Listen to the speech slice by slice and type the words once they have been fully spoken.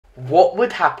What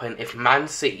would happen if Man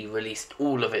City released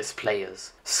all of its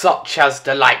players, such as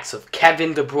the likes of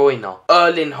Kevin De Bruyne,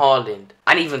 Erling Haaland,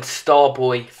 and even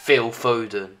Starboy Phil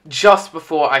Foden? Just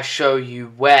before I show you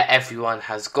where everyone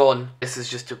has gone, this is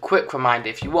just a quick reminder: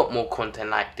 if you want more content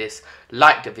like this,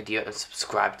 like the video and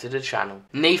subscribe to the channel.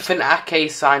 Nathan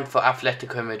Ake signed for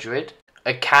Atletico Madrid.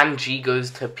 Akanji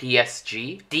goes to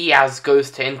PSG, Diaz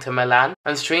goes to Inter Milan,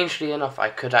 and strangely enough, I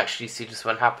could actually see this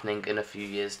one happening in a few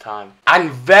years' time. And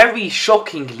very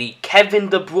shockingly, Kevin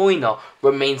De Bruyne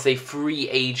remains a free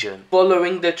agent.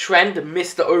 Following the trend,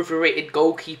 Mr. Overrated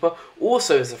Goalkeeper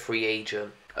also is a free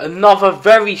agent. Another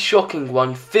very shocking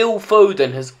one, Phil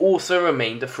Foden has also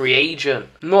remained a free agent.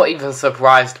 Not even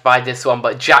surprised by this one,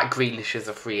 but Jack Grealish is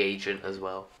a free agent as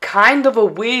well. Kind of a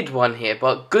weird one here,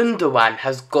 but Gundogan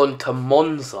has gone to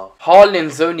Monza.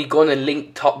 Haaland's only gone and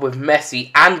linked up with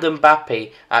Messi and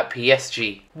Mbappe at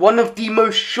PSG. One of the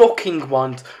most shocking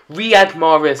ones, Riyad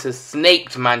Mahrez has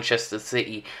snaked Manchester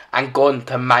City and gone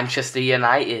to Manchester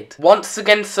United. Once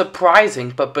again surprising,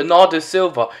 but Bernardo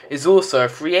Silva is also a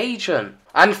free agent.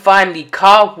 And finally,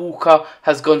 Kyle Walker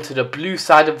has gone to the blue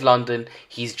side of London.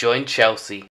 He's joined Chelsea.